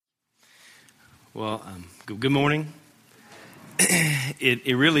Well, good morning.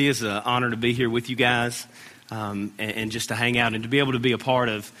 It really is an honor to be here with you guys and just to hang out and to be able to be a part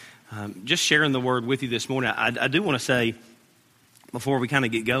of just sharing the word with you this morning. I do want to say, before we kind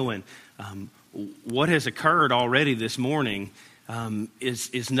of get going, what has occurred already this morning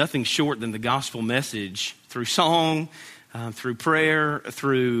is nothing short than the gospel message through song, through prayer,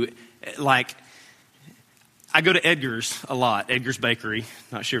 through I go to Edgar's a lot, Edgar's Bakery.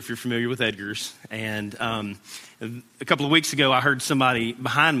 Not sure if you're familiar with Edgar's. And a couple of weeks ago, I heard somebody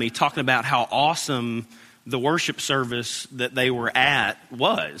behind me talking about how awesome the worship service that they were at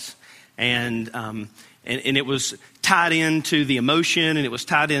was. And it was tied into the emotion, and it was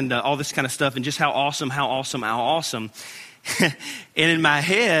tied into all this kind of stuff, and just how awesome. And in my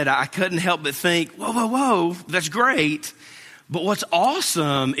head, I couldn't help but think, whoa, that's great. But what's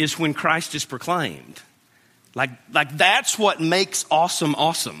awesome is when Christ is proclaimed. Like that's what makes awesome.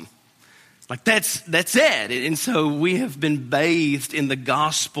 Like that's it. And so we have been bathed in the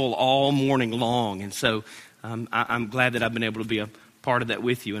gospel all morning long. And so I'm glad that I've been able to be a part of that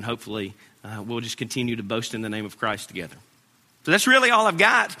with you. And hopefully we'll just continue to boast in the name of Christ together. So that's really all I've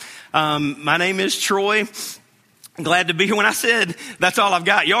got. My name is Troy. I'm glad to be here. When I said that's all I've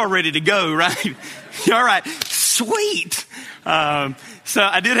got, y'all ready to go, right? All right. Sweet. So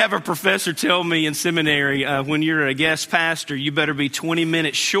I did have a professor tell me in seminary, when you're a guest pastor, you better be 20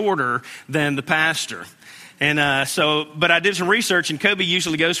 minutes shorter than the pastor. And but I did some research, and Kobe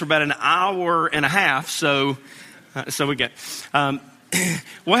usually goes for about an hour and a half. So we got,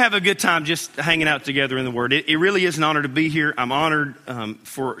 we'll have a good time just hanging out together in the Word. It really is an honor to be here. I'm honored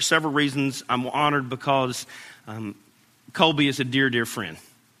for several reasons. I'm honored because Colby is a dear friend.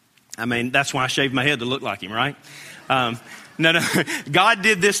 I mean, that's why I shaved my head to look like him, right? No, God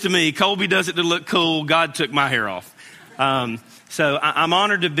did this to me. Colby does it to look cool. God took my hair off. So I'm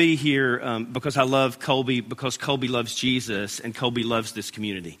honored to be here because I love Colby, because Colby loves Jesus, and Colby loves this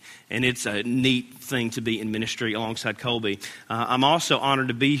community. And it's a neat thing to be in ministry alongside Colby. I'm also honored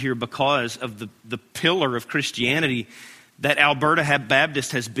to be here because of the pillar of Christianity that Alberta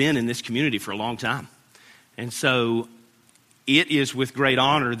Baptist has been in this community for a long time. And so it is with great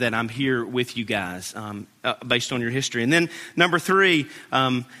honor that I'm here with you guys based on your history. And then number 3,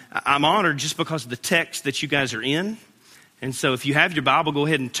 I'm honored just because of the text that you guys are in. And so if you have your Bible, go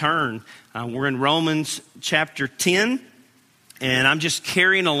ahead and turn. We're in Romans chapter 10. And I'm just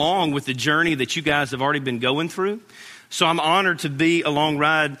carrying along with the journey that you guys have already been going through. So I'm honored to be along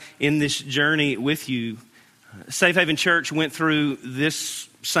ride in this journey with you. Safe Haven Church went through this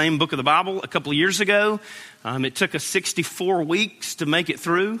same book of the Bible a couple of years ago. It took us 64 weeks to make it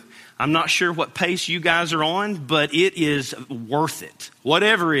through. I'm not sure what pace you guys are on, but it is worth it.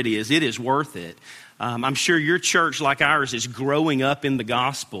 Whatever it is worth it. I'm sure your church, like ours, is growing up in the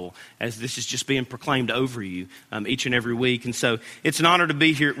gospel as this is just being proclaimed over you each and every week. And so it's an honor to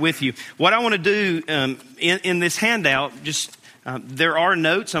be here with you. What I want to do in this handout, there are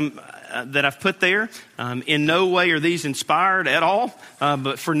notes that I've put there. In no way are these inspired at all,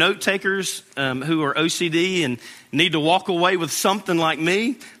 but for note takers who are OCD and need to walk away with something like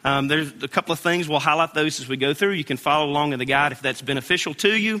me, there's a couple of things. We'll highlight those as we go through. You can follow along in the guide if that's beneficial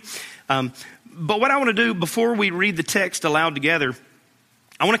to you. But what I want to do before we read the text aloud together,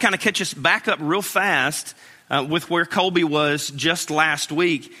 I want to kind of catch us back up real fast with where Colby was just last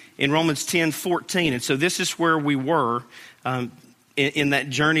week in Romans 10:14. And so this is where we were in that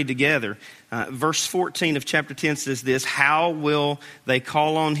journey together. Verse 14 of chapter 10 says this: how will they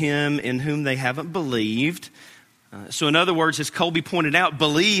call on him in whom they haven't believed? So in other words, as Colby pointed out,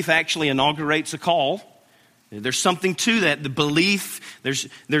 belief actually inaugurates a call. There's something to that. The belief,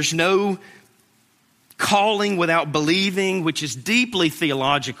 there's no calling without believing, which is deeply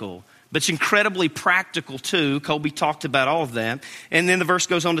theological, but it's incredibly practical too. Colby talked about all of that. And then the verse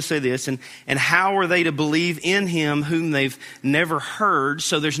goes on to say this, and how are they to believe in him whom they've never heard?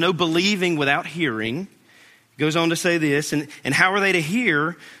 So there's no believing without hearing. It goes on to say this, and how are they to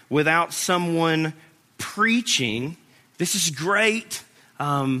hear without someone preaching? This is great.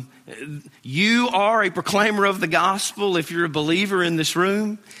 You are a proclaimer of the gospel if you're a believer in this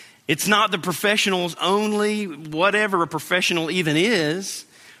room. It's not the professionals only, whatever a professional even is.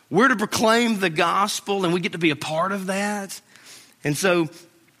 We're to proclaim the gospel, and we get to be a part of that. And so,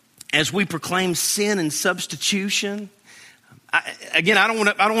 as we proclaim sin and substitution, I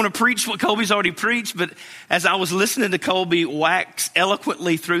don't want to preach what Colby's already preached, but as I was listening to Colby wax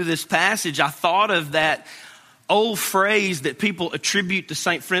eloquently through this passage, I thought of that old phrase that people attribute to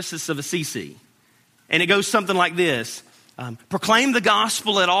St. Francis of Assisi. And it goes something like this: proclaim the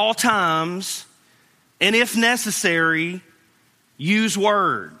gospel at all times, and if necessary, use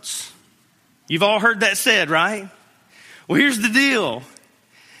words. You've all heard that said, right? Well, here's the deal.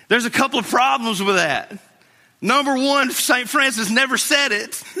 There's a couple of problems with that. Number one, St. Francis never said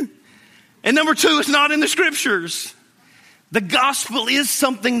it. And number two, it's not in the scriptures. The gospel is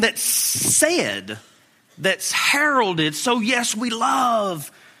something that's said, that's heralded. So yes, we love,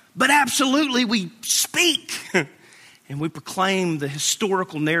 but absolutely we speak. And we proclaim the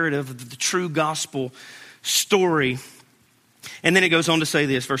historical narrative of the true gospel story. And then it goes on to say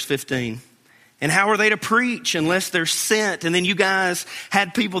this, verse 15. And how are they to preach unless they're sent? And then you guys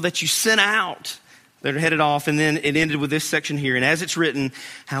had people that you sent out that are headed off. And then it ended with this section here. And as it's written,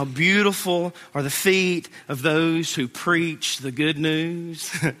 how beautiful are the feet of those who preach the good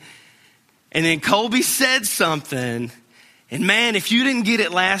news. And then Colby said something. And man, if you didn't get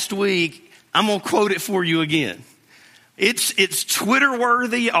it last week, I'm going to quote it for you again. It's Twitter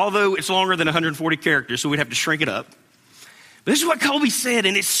worthy, although it's longer than 140 characters, so we'd have to shrink it up. But this is what Colby said,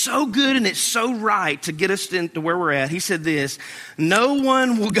 and it's so good and it's so right to get us into where we're at. He said this, no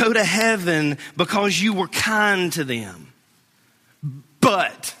one will go to heaven because you were kind to them.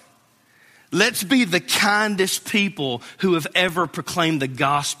 But let's be the kindest people who have ever proclaimed the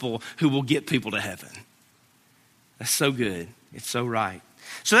gospel who will get people to heaven. That's so good. It's so right.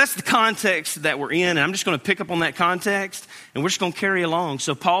 So that's the context that we're in, and I'm just going to pick up on that context, and we're just going to carry along.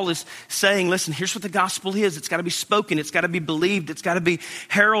 So Paul is saying, listen, here's what the gospel is. It's got to be spoken. It's got to be believed. It's got to be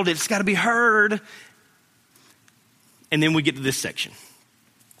heralded. It's got to be heard. And then we get to this section.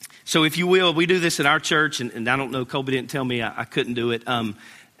 So if you will, we do this at our church, and I don't know, Colby didn't tell me I couldn't do it.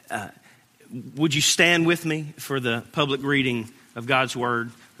 Would you stand with me for the public reading of God's word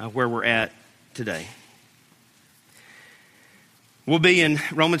where we're at today? We'll be in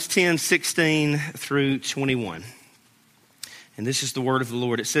Romans 10, 16 through 21. And this is the word of the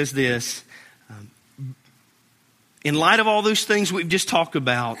Lord. It says this, in light of all those things we've just talked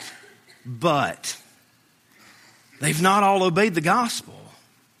about, but they've not all obeyed the gospel.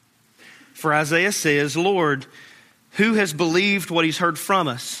 For Isaiah says, Lord, who has believed what he's heard from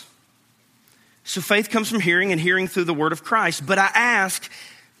us? So faith comes from hearing, and hearing through the word of Christ. But I ask,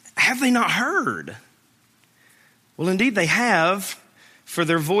 have they not heard? Well, indeed they have, for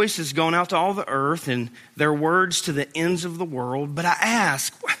their voice has gone out to all the earth and their words to the ends of the world. But I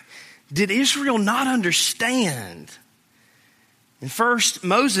ask, did Israel not understand? And first,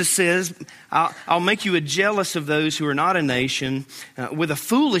 Moses says, I'll make you a jealous of those who are not a nation. With a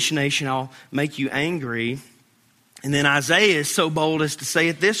foolish nation, I'll make you angry. And then Isaiah is so bold as to say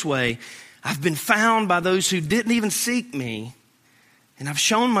it this way, I've been found by those who didn't even seek me, and I've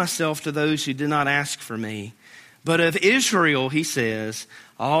shown myself to those who did not ask for me. But of Israel, he says,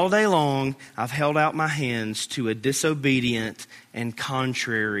 all day long I've held out my hands to a disobedient and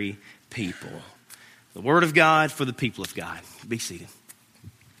contrary people. The word of God for the people of God. Be seated.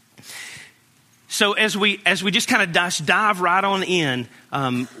 So as we just kind of dive right on in,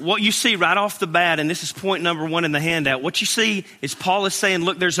 what you see right off the bat, and this is point number one in the handout, what you see is Paul is saying,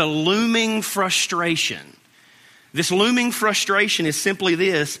 look, there's a looming frustration. This looming frustration is simply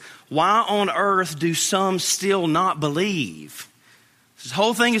this: why on earth do some still not believe? This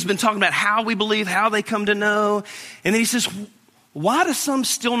whole thing has been talking about how we believe, how they come to know. And then he says, why do some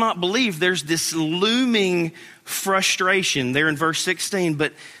still not believe? There's this looming frustration there in verse 16,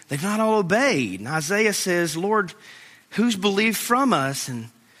 but they've not all obeyed. And Isaiah says, Lord, who's believed from us? And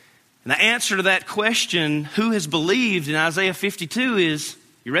the answer to that question, who has believed, in Isaiah 52 is,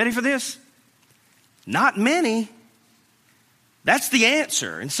 you ready for this? Not many. That's the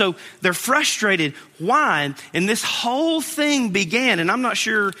answer. And so they're frustrated. Why? And this whole thing began, and I'm not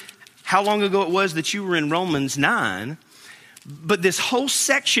sure how long ago it was that you were in Romans 9, but this whole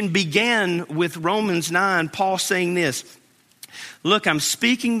section began with Romans 9, Paul saying this, look, I'm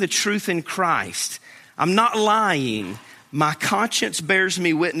speaking the truth in Christ. I'm not lying. My conscience bears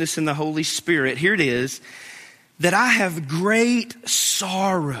me witness in the Holy Spirit. Here it is, that I have great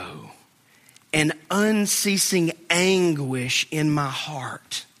sorrow and unceasing anguish in my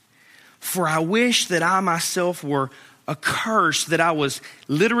heart. For I wish that I myself were accursed, that I was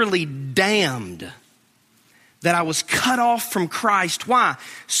literally damned, that I was cut off from Christ. Why?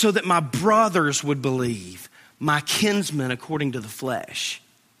 So that my brothers would believe, my kinsmen according to the flesh.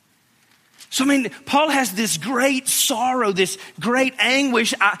 So, Paul has this great sorrow, this great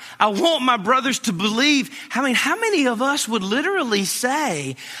anguish. I want my brothers to believe. How many of us would literally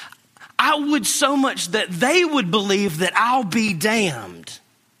say, I would so much that they would believe that I'll be damned?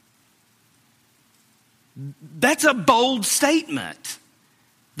 That's a bold statement,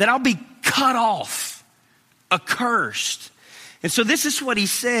 that I'll be cut off, accursed. And so this is what he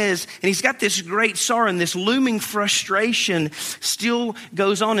says, and he's got this great sorrow, and this looming frustration still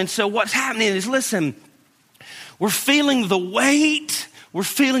goes on. And so what's happening is, listen, we're feeling the weight, we're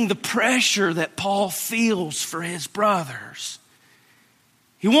feeling the pressure that Paul feels for his brothers.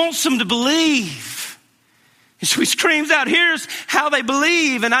 He wants them to believe. And so he screams out, here's how they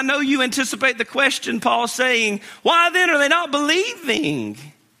believe. And I know you anticipate the question, Paul's saying, why then are they not believing?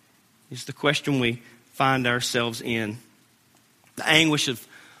 Is the question we find ourselves in. The anguish of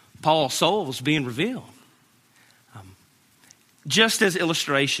Paul's soul is being revealed. Just as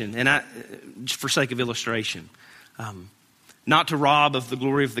illustration, and for sake of illustration, not to rob of the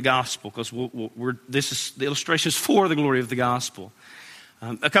glory of the gospel, because the illustration is for the glory of the gospel.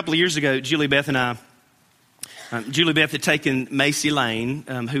 A couple of years ago, Julie Beth had taken Macy Lane,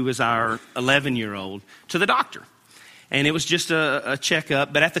 who was our 11-year-old, to the doctor. And it was just a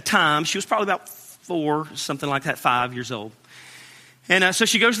checkup, but at the time, she was probably about 4, something like that, 5 years old. And so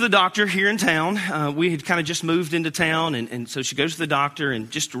she goes to the doctor here in town. We had kind of just moved into town, and so she goes to the doctor and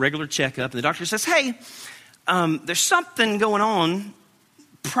just a regular checkup. And the doctor says, hey, there's something going on,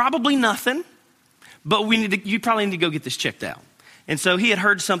 probably nothing, but you probably need to go get this checked out. And so he had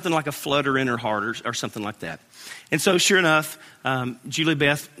heard something like a flutter in her heart or something like that. And so sure enough, Julie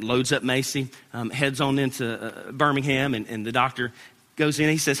Beth loads up Macy, heads on into Birmingham, and the doctor goes in.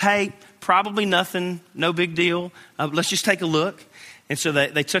 He says, hey, probably nothing, no big deal. Let's just take a look. And so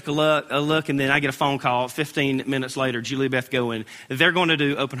they took a look, and then I get a phone call 15 minutes later, Julie Beth going, they're going to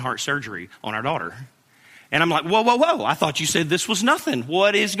do open heart surgery on our daughter. And I'm like, whoa, I thought you said this was nothing.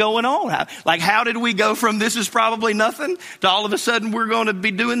 What is going on? How did we go from this is probably nothing to all of a sudden we're going to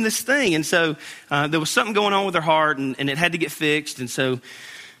be doing this thing? And so there was something going on with her heart, and it had to get fixed. And so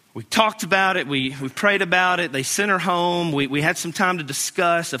we talked about it. We prayed about it. They sent her home. We had some time to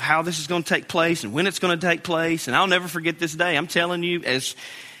discuss of how this is going to take place and when it's going to take place. And I'll never forget this day. I'm telling you, as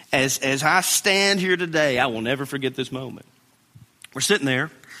I stand here today, I will never forget this moment. We're sitting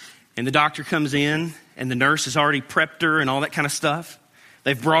there, and the doctor comes in, and the nurse has already prepped her and all that kind of stuff.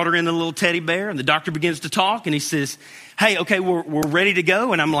 They've brought her in the little teddy bear, and the doctor begins to talk, and he says, hey, okay, we're ready to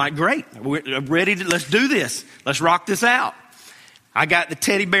go. And I'm like, great, we're ready to, let's do this. Let's rock this out. I got the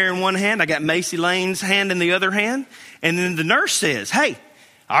teddy bear in one hand. I got Macy Lane's hand in the other hand. And then the nurse says, hey,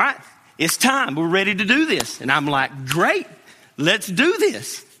 all right, it's time. We're ready to do this. And I'm like, great, let's do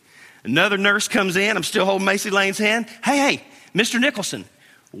this. Another nurse comes in. I'm still holding Macy Lane's hand. Hey, Mr. Nicholson,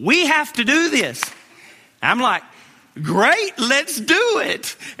 we have to do this. I'm like, great, let's do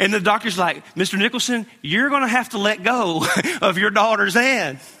it. And the doctor's like, Mr. Nicholson, you're going to have to let go of your daughter's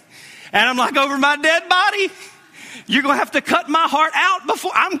hand. And I'm like, over my dead body? You're going to have to cut my heart out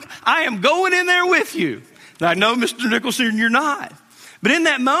before I am going in there with you. Like, no, Mr. Nicholson, you're not. But in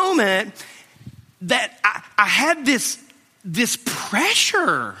that moment, that I had this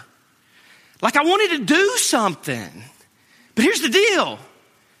pressure. Like I wanted to do something. But here's the deal.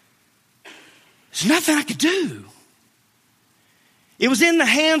 There's nothing I could do. It was in the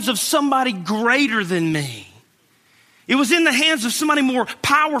hands of somebody greater than me. It was in the hands of somebody more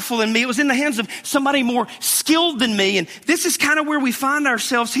powerful than me. It was in the hands of somebody more skilled than me. And this is kind of where we find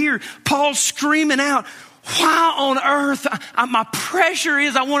ourselves here. Paul's screaming out, why on earth? My pressure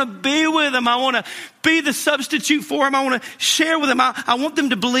is I want to be with them. I want to be the substitute for them. I want to share with them. I want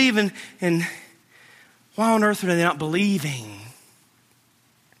them to believe. And why on earth are they not believing?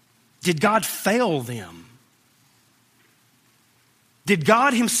 Did God fail them? Did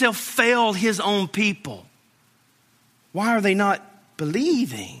God himself fail his own people? Why are they not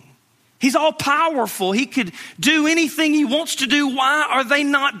believing? He's all powerful. He could do anything he wants to do. Why are they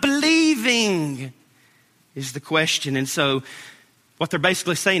not believing? Is the question. And so what they're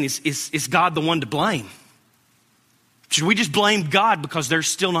basically saying is God the one to blame? Should we just blame God because they're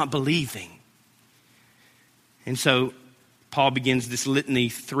still not believing? And so Paul begins this litany,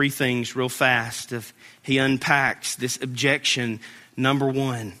 3 things real fast. He unpacks this objection. Number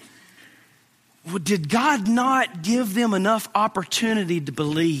 1. Well, did God not give them enough opportunity to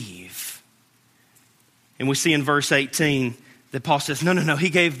believe? And we see in verse 18 that Paul says, no, he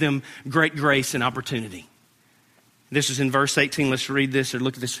gave them great grace and opportunity. This is in verse 18. Let's read this or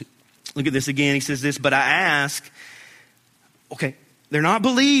look at this again. He says this, but I ask, okay, they're not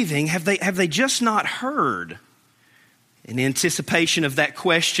believing. Have they just not heard? In anticipation of that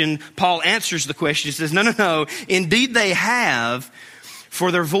question, Paul answers the question. He says, no, indeed they have. For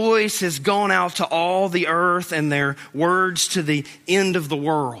their voice has gone out to all the earth and their words to the end of the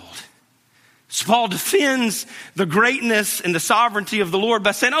world. So Paul defends the greatness and the sovereignty of the Lord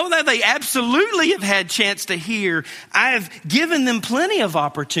by saying, they absolutely have had chance to hear. I have given them plenty of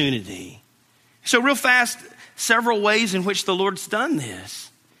opportunity. So real fast, several ways in which the Lord's done this.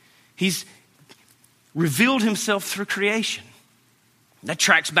 He's revealed himself through creation. That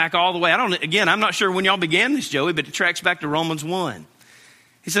tracks back all the way. I'm not sure when y'all began this, Joey, but it tracks back to Romans 1.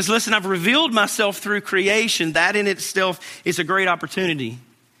 He says, listen, I've revealed myself through creation. That in itself is a great opportunity.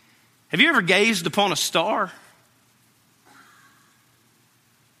 Have you ever gazed upon a star?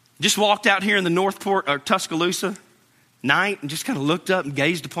 Just walked out here in the Northport or Tuscaloosa night and just kind of looked up and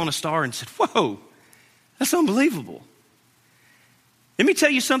gazed upon a star and said, whoa, that's unbelievable. Let me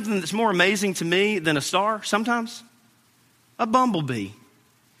tell you something that's more amazing to me than a star sometimes. A bumblebee.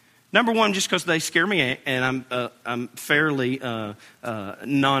 Number one, just because they scare me, and I'm fairly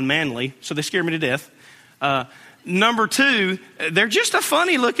non-manly, so they scare me to death. Number two, they're just a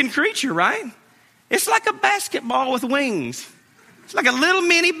funny-looking creature, right? It's like a basketball with wings. It's like a little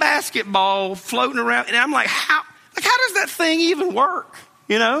mini basketball floating around, and I'm like, how does that thing even work?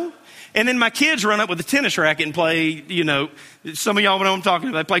 You know? And then my kids run up with a tennis racket and play, some of y'all know what I'm talking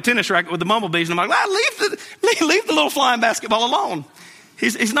about. They play tennis racket with the bumblebees. And I'm like, leave the little flying basketball alone.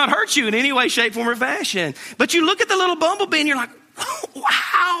 He's not hurt you in any way, shape, form, or fashion. But you look at the little bumblebee and you're like, oh,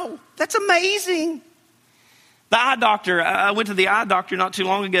 wow, that's amazing. The eye doctor, I went to the eye doctor not too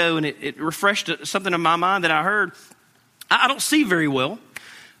long ago, and it refreshed something in my mind that I heard. I don't see very well.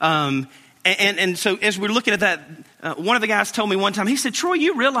 And so as we're looking at that, one of the guys told me one time, he said, Troy,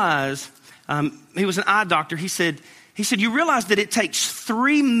 you realize, he was an eye doctor. He said, you realize that it takes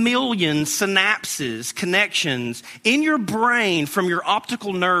 3 million synapses, connections in your brain from your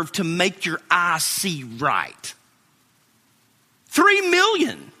optical nerve to make your eye see right. 3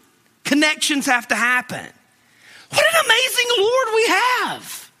 million connections have to happen. What an amazing Lord we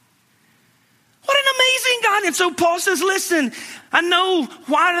have. What an amazing God. And so Paul says, listen, I know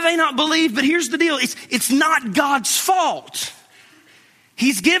why do they not believe, but here's the deal. It's not God's fault.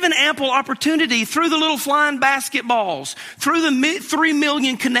 He's given ample opportunity through the little flying basketballs, through the 3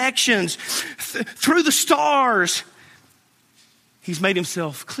 million connections, through the stars. He's made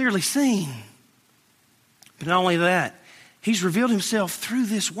himself clearly seen. But not only that, he's revealed himself through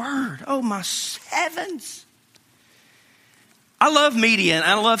this word. Oh, my heavens. I love media and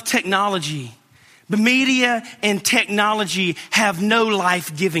I love technology. But media and technology have no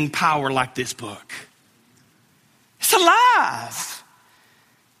life-giving power like this book. It's alive.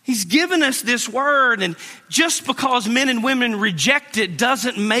 He's given us this word, and just because men and women reject it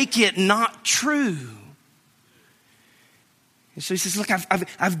doesn't make it not true. And so he says, look,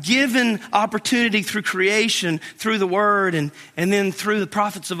 I've given opportunity through creation, through the word, and then through the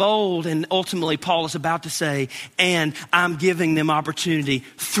prophets of old. And ultimately, Paul is about to say, and I'm giving them opportunity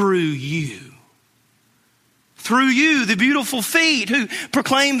through you. Through you, the beautiful feet who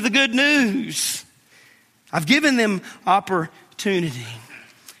proclaimed the good news. I've given them opportunity.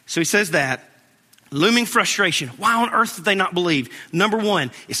 So he says that. Looming frustration. Why on earth did they not believe? Number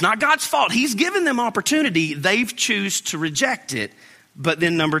one, it's not God's fault. He's given them opportunity. They've chosen to reject it. But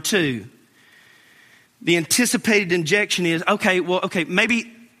then number two, the anticipated injection is,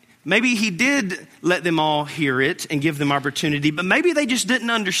 maybe he did let them all hear it and give them opportunity, but maybe they just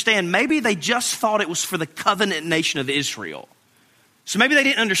didn't understand. Maybe they just thought it was for the covenant nation of Israel. So maybe they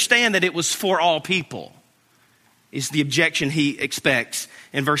didn't understand that it was for all people, is the objection he expects.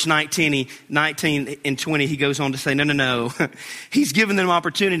 In verse 19 and 20, he goes on to say, no. He's given them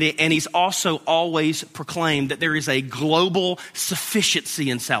opportunity, and he's also always proclaimed that there is a global sufficiency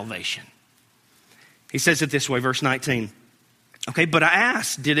in salvation. He says it this way, verse 19. Okay, but I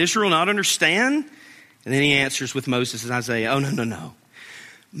asked, did Israel not understand? And then he answers with Moses and Isaiah, oh, no.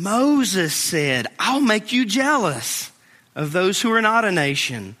 Moses said, I'll make you jealous of those who are not a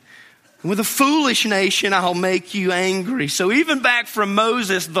nation. With a foolish nation, I'll make you angry. So even back from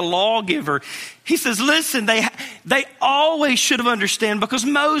Moses, the lawgiver, he says, listen, they always should have understood because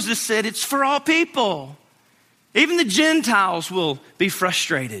Moses said it's for all people. Even the Gentiles will be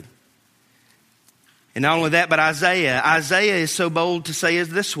frustrated. And not only that, but Isaiah is so bold to say it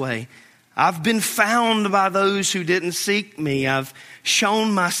this way. I've been found by those who didn't seek me. I've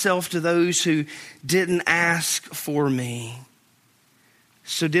shown myself to those who didn't ask for me.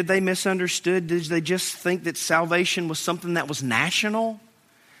 So did they misunderstood? Did they just think that salvation was something that was national?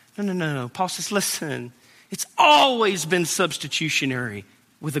 No. Paul says, listen, it's always been substitutionary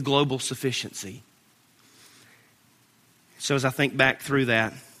with a global sufficiency. So as I think back through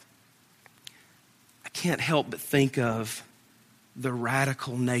that, I can't help but think of the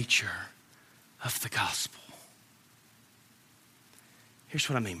radical nature of the gospel. Here's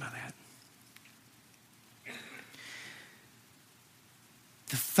what I mean by that.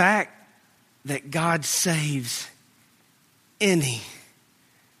 The fact that God saves any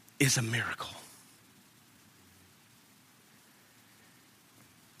is a miracle.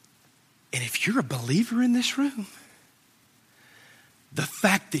 And if you're a believer in this room, the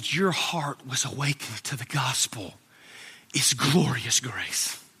fact that your heart was awakened to the gospel is glorious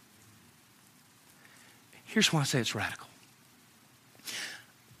grace. Here's why I say it's radical.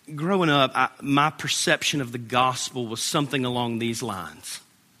 Growing up, my perception of the gospel was something along these lines.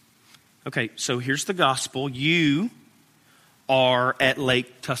 Okay, so here's the gospel. You are at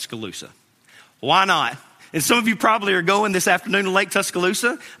Lake Tuscaloosa. Why not? And some of you probably are going this afternoon to Lake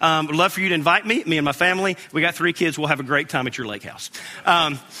Tuscaloosa. Would love for you to invite me and my family. We got 3 kids. We'll have a great time at your lake house.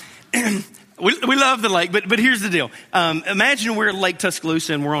 We love the lake, but here's the deal. Imagine we're at Lake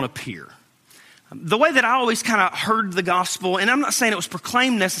Tuscaloosa and we're on a pier. The way that I always kind of heard the gospel, and I'm not saying it was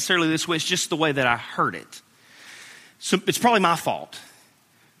proclaimed necessarily this way, it's just the way that I heard it. So it's probably my fault.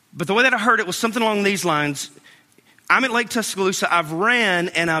 But the way that I heard it was something along these lines. I'm at Lake Tuscaloosa. I've ran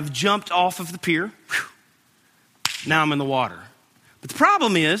and I've jumped off of the pier. Whew. Now I'm in the water. But the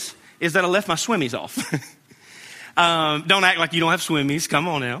problem is that I left my swimmies off. Don't act like you don't have swimmies. Come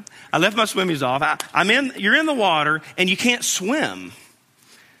on now. I left my swimmies off. You're in the water and you can't swim.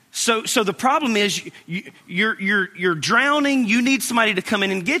 So the problem is you're drowning. You need somebody to come in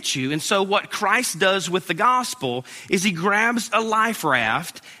and get you. And so what Christ does with the gospel is he grabs a life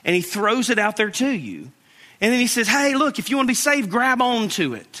raft and he throws it out there to you. And then he says, hey, look, if you want to be saved, grab on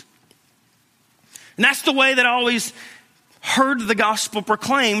to it. And that's the way that I always heard the gospel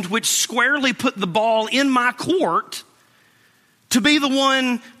proclaimed, which squarely put the ball in my court to be the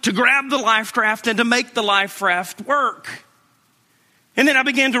one to grab the life raft and to make the life raft work. And then I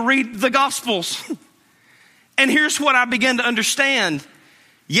began to read the Gospels. And here's what I began to understand.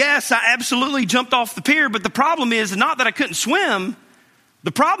 Yes, I absolutely jumped off the pier, but the problem is not that I couldn't swim.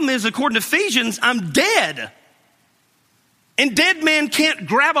 The problem is, according to Ephesians, I'm dead. And dead men can't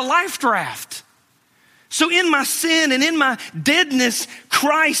grab a life raft. So in my sin and in my deadness,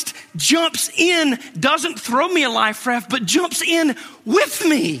 Christ jumps in, doesn't throw me a life raft, but jumps in with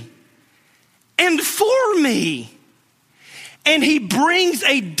me and for me. And he brings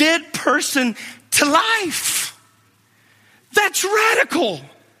a dead person to life. That's radical.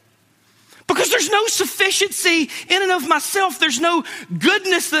 Because there's no sufficiency in and of myself. There's no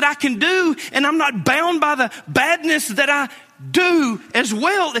goodness that I can do. And I'm not bound by the badness that I do as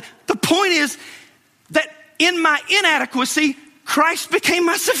well. The point is that in my inadequacy, Christ became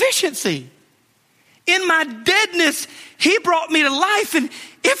my sufficiency. In my deadness, he brought me to life. And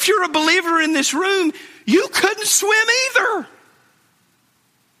if you're a believer in this room, you couldn't swim either.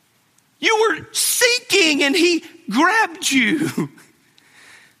 You were sinking and he grabbed you.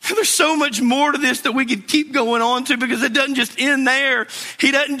 There's so much more to this that we could keep going on to, because it doesn't just end there.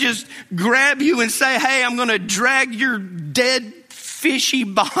 He doesn't just grab you and say, hey, I'm going to drag your dead fishy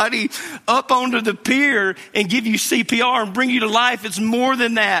body up onto the pier and give you CPR and bring you to life. It's more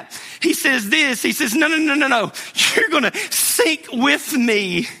than that. He says this. He says, no. You're going to sink with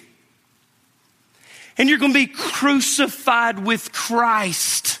me. And you're going to be crucified with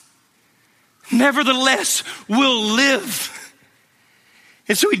Christ. Nevertheless, we'll live.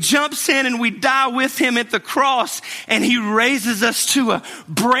 And so he jumps in and we die with him at the cross, and he raises us to a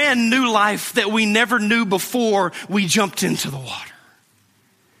brand new life that we never knew before we jumped into the water.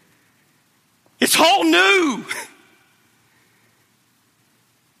 It's all new.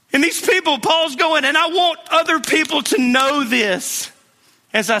 And these people, Paul's going, and I want other people to know this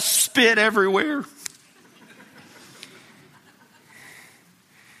as I spit everywhere.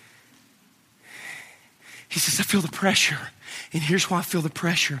 He says, I feel the pressure. And here's why I feel the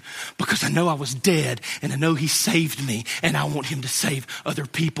pressure. Because I know I was dead, and I know he saved me, and I want him to save other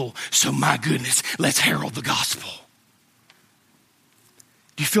people. So my goodness, let's herald the gospel.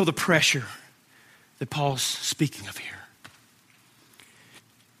 Do you feel the pressure that Paul's speaking of here?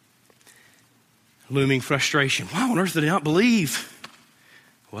 Looming frustration. Why on earth did they not believe?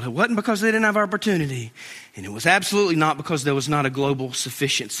 Well, it wasn't because they didn't have opportunity. And it was absolutely not because there was not a global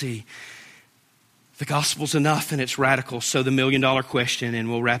sufficiency. The gospel's enough and it's radical. So the $1 million question, and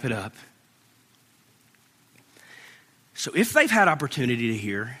we'll wrap it up. So if they've had opportunity to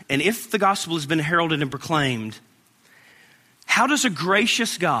hear, and if the gospel has been heralded and proclaimed, how does a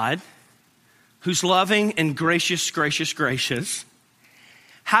gracious God, who's loving and gracious,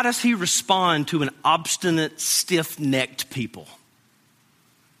 how does he respond to an obstinate, stiff-necked people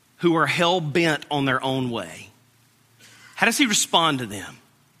who are hell-bent on their own way? How does he respond to them?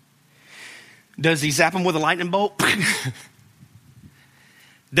 Does he zap them with a lightning bolt?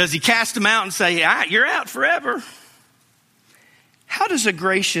 Does he cast them out and say, you're out forever? How does a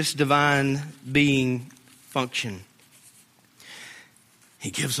gracious divine being function?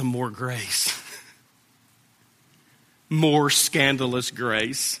 He gives them more grace. More scandalous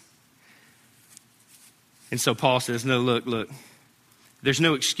grace. And so Paul says, no, look. There's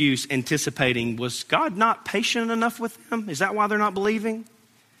no excuse anticipating, was God not patient enough with them? Is that why they're not believing?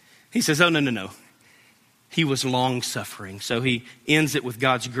 He says, oh, no. He was long-suffering. So he ends it with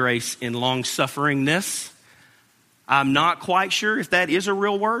God's grace in long-sufferingness. I'm not quite sure if that is a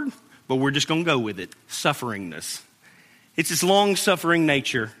real word, but we're just going to go with it. Sufferingness. It's this long-suffering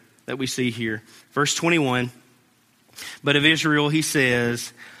nature that we see here. Verse 21, but of Israel he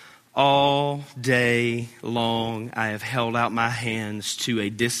says, all day long I have held out my hands to a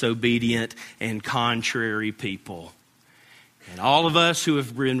disobedient and contrary people. And all of us who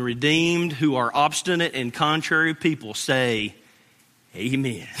have been redeemed, who are obstinate and contrary people, say,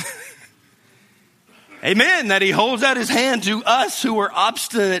 amen. Amen, that he holds out his hand to us who are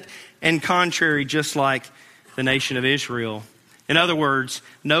obstinate and contrary, just like the nation of Israel. In other words,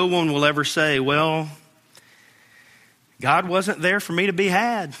 no one will ever say, well, God wasn't there for me to be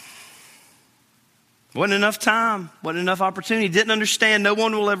had. Wasn't enough time, wasn't enough opportunity, didn't understand. No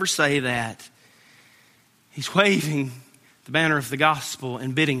one will ever say that. He's waving the banner of the gospel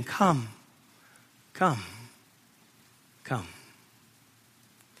and bidding, come.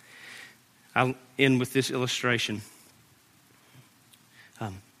 I'll end with this illustration.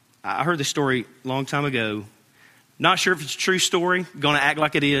 I heard this story a long time ago. Not sure if it's a true story. Going to act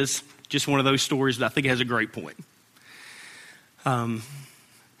like it is. Just one of those stories that I think has a great point. The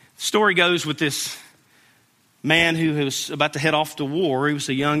story goes with this man who was about to head off to war. He was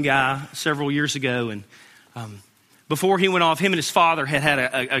a young guy several years ago. And before he went off, him and his father had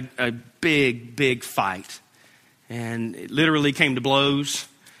a big fight. And it literally came to blows.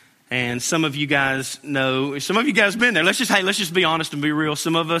 And some of you guys know, some of you guys have been there. Let's just be honest and be real.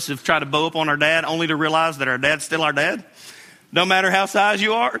 Some of us have tried to bow up on our dad only to realize that our dad's still our dad. No matter how size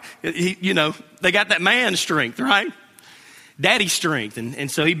you are, they got that man strength, right? Daddy strength.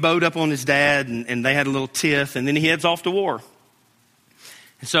 And so he bowed up on his dad and they had a little tiff, and then he heads off to war.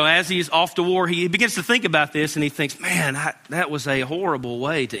 And so as he's off to war, he begins to think about this, and he thinks, man, that was a horrible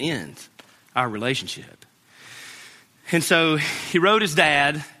way to end our relationship. And so he wrote his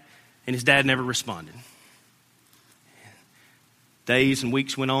dad, and his dad never responded. Days and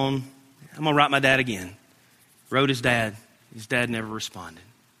weeks went on. I'm going to write my dad again. Wrote his dad. His dad never responded.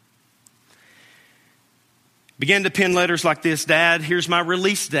 Began to pen letters like this. Dad, here's my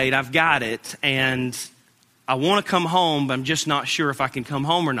release date. I've got it. And I want to come home, but I'm just not sure if I can come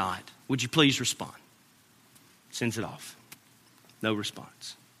home or not. Would you please respond? Sends it off. No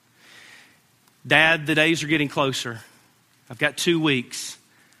response. Dad, the days are getting closer. I've got 2 weeks.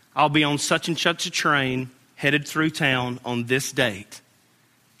 I'll be on such and such a train headed through town on this date.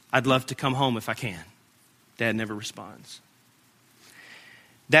 I'd love to come home if I can. Dad never responds.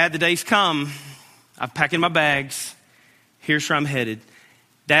 Dad, the day's come. I'm packing my bags. Here's where I'm headed.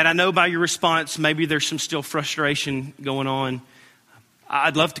 Dad, I know by your response, maybe there's some still frustration going on.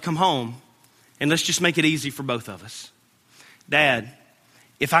 I'd love to come home, and let's just make it easy for both of us. Dad,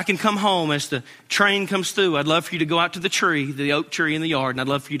 if I can come home as the train comes through, I'd love for you to go out to the tree, the oak tree in the yard, and I'd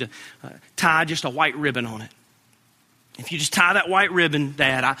love for you to tie just a white ribbon on it. If you just tie that white ribbon,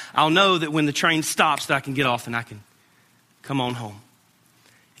 Dad, I'll know that when the train stops that I can get off and I can come on home.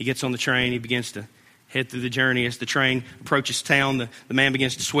 He gets on the train. He begins to head through the journey. As the train approaches town, the man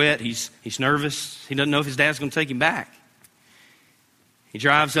begins to sweat. He's nervous. He doesn't know if his dad's going to take him back. He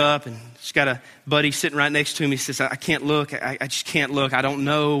drives up and he's got a buddy sitting right next to him. He says, I can't look. I just can't look. I don't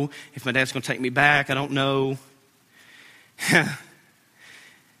know if my dad's going to take me back. I don't know. And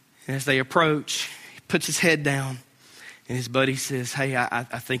as they approach, he puts his head down and his buddy says, hey, I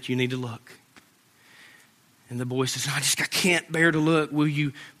think you need to look. And the boy says, I can't bear to look. Will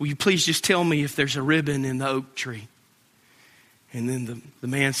you please just tell me if there's a ribbon in the oak tree? And then the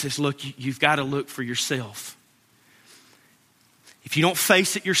man says, look, you've got to look for yourself. If you don't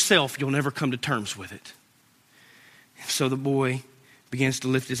face it yourself, you'll never come to terms with it. And so the boy begins to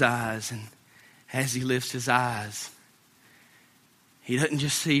lift his eyes. And as he lifts his eyes, he doesn't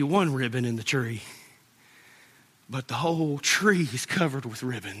just see one ribbon in the tree, but the whole tree is covered with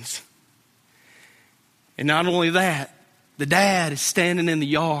ribbons. And not only that, the dad is standing in the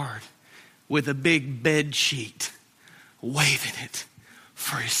yard with a big bed sheet, waving it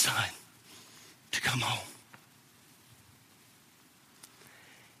for his son to come home.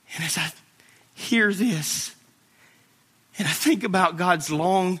 And as I hear this, and I think about God's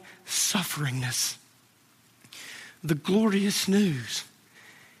long sufferingness, the glorious news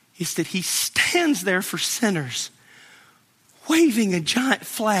is that he stands there for sinners, waving a giant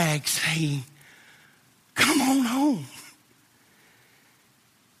flag saying, come on home.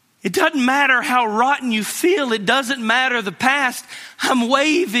 It doesn't matter how rotten you feel. It doesn't matter the past. I'm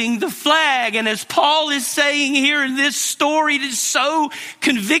waving the flag. And as Paul is saying here in this story, it is so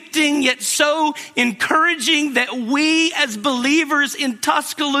convicting yet so encouraging that we as believers in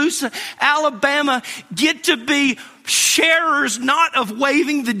Tuscaloosa, Alabama, get to be sharers not of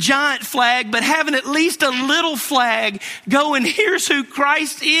waving the giant flag, but having at least a little flag going, here's who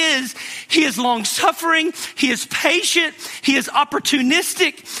Christ is. He is long-suffering. He is patient. He is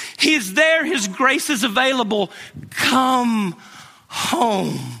opportunistic. He is there. His grace is available. Come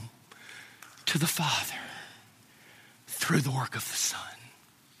home to the Father through the work of the Son.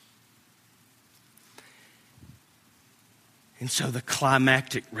 And so the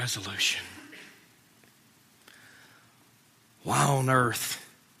climactic resolution. Why on earth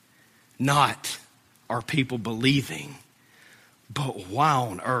not are people believing, but why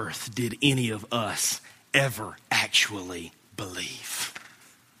on earth did any of us ever actually believe?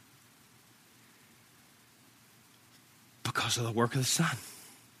 Because of the work of the Son,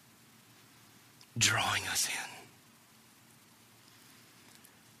 drawing us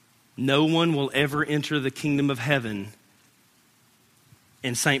in. No one will ever enter the kingdom of heaven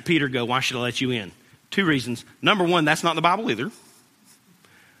and St. Peter go, why should I let you in? 2 reasons. Number 1, that's not in the Bible either.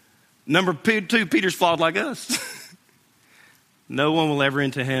 Number 2, Peter's flawed like us. No one will ever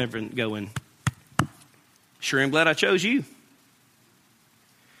enter heaven going, sure am glad I chose you.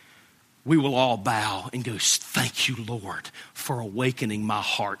 We will all bow and go, thank you, Lord, for awakening my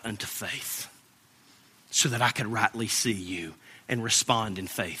heart unto faith so that I could rightly see you and respond in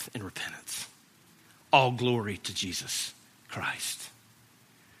faith and repentance. All glory to Jesus Christ.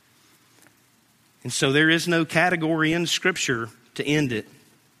 And so there is no category in Scripture to end it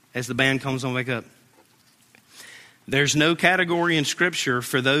as the band comes on back up. There's no category in Scripture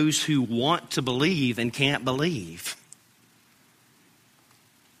for those who want to believe and can't believe.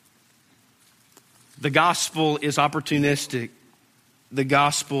 The gospel is opportunistic. The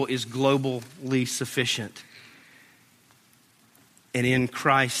gospel is globally sufficient. And in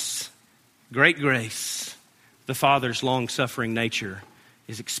Christ's great grace, the Father's long-suffering nature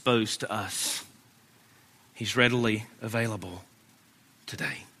is exposed to us. He's readily available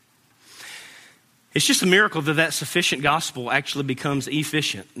today. It's just a miracle that that sufficient gospel actually becomes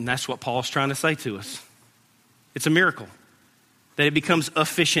efficient. And that's what Paul's trying to say to us. It's a miracle that it becomes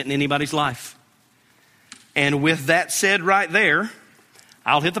efficient in anybody's life. And with that said right there,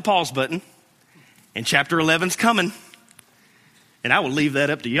 I'll hit the pause button. And chapter 11's coming. And I will leave that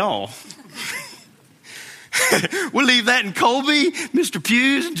up to y'all. We'll leave that in Colby, Mr.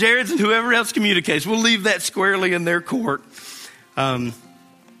 Hughes, and Jared's, and whoever else communicates. We'll leave that squarely in their court. The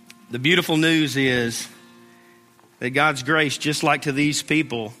beautiful news is that God's grace, just like to these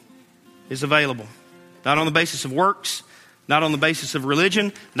people, is available. Not on the basis of works, not on the basis of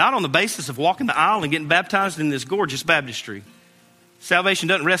religion, not on the basis of walking the aisle and getting baptized in this gorgeous baptistry. Salvation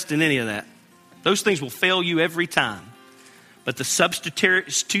doesn't rest in any of that. Those things will fail you every time. But the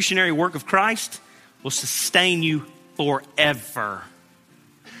substitutionary work of Christ will sustain you forever.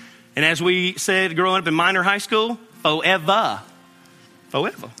 And as we said growing up in minor high school, forever.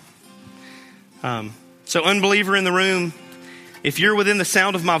 Forever. So unbeliever in the room, if you're within the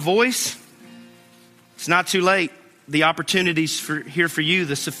sound of my voice, it's not too late. The opportunity's here for you.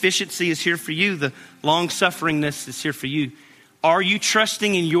 The sufficiency is here for you. The long-sufferingness is here for you. Are you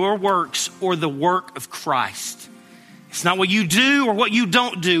trusting in your works or the work of Christ? It's not what you do or what you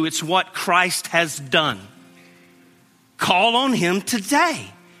don't do. It's what Christ has done. Call on Him today.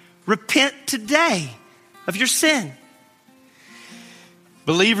 Repent today of your sin.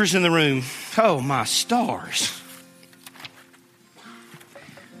 Believers in the room, oh my stars.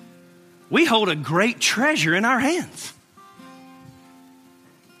 We hold a great treasure in our hands.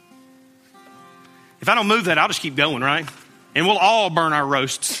 If I don't move that, I'll just keep going, right? And we'll all burn our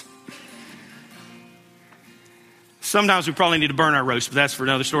roasts. Sometimes we probably need to burn our roast, but that's for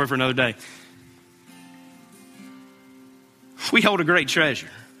another story for another day. We hold a great treasure.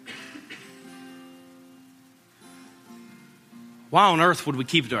 Why on earth would we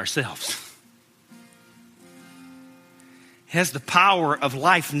keep it to ourselves? It has the power of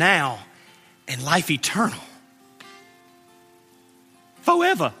life now and life eternal.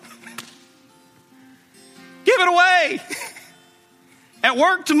 Forever. Give it away. At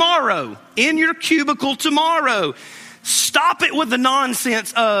work tomorrow, in your cubicle tomorrow. Stop it with the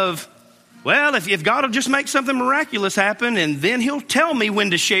nonsense of, well, if God will just make something miraculous happen and then He'll tell me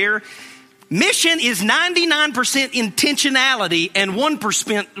when to share. Mission is 99% intentionality and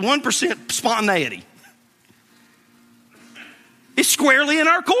 1% spontaneity. It's squarely in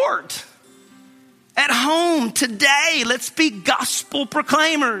our court. At home today, let's be gospel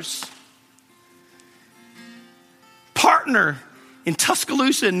proclaimers. Partner in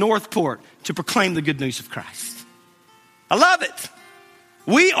Tuscaloosa and Northport to proclaim the good news of Christ. I love it.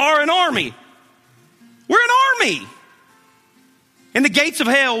 We are an army. We're an army. And the gates of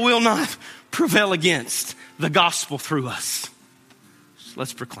hell will not prevail against the gospel through us. So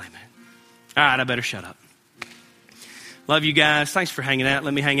let's proclaim it. All right, I better shut up. Love you guys. Thanks for hanging out.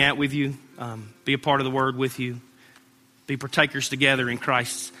 Let me hang out with you. Be a part of the word with you. Be partakers together in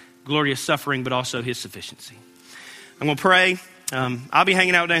Christ's glorious suffering, but also his sufficiency. I'm going to pray. I'll be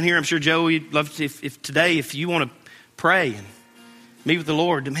hanging out down here. I'm sure Joey would love to, if today, if you want to pray and meet with the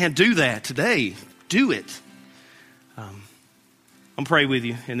Lord, man, do that today. Do it. I'll pray with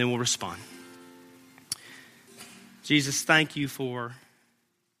you and then we'll respond. Jesus, thank you for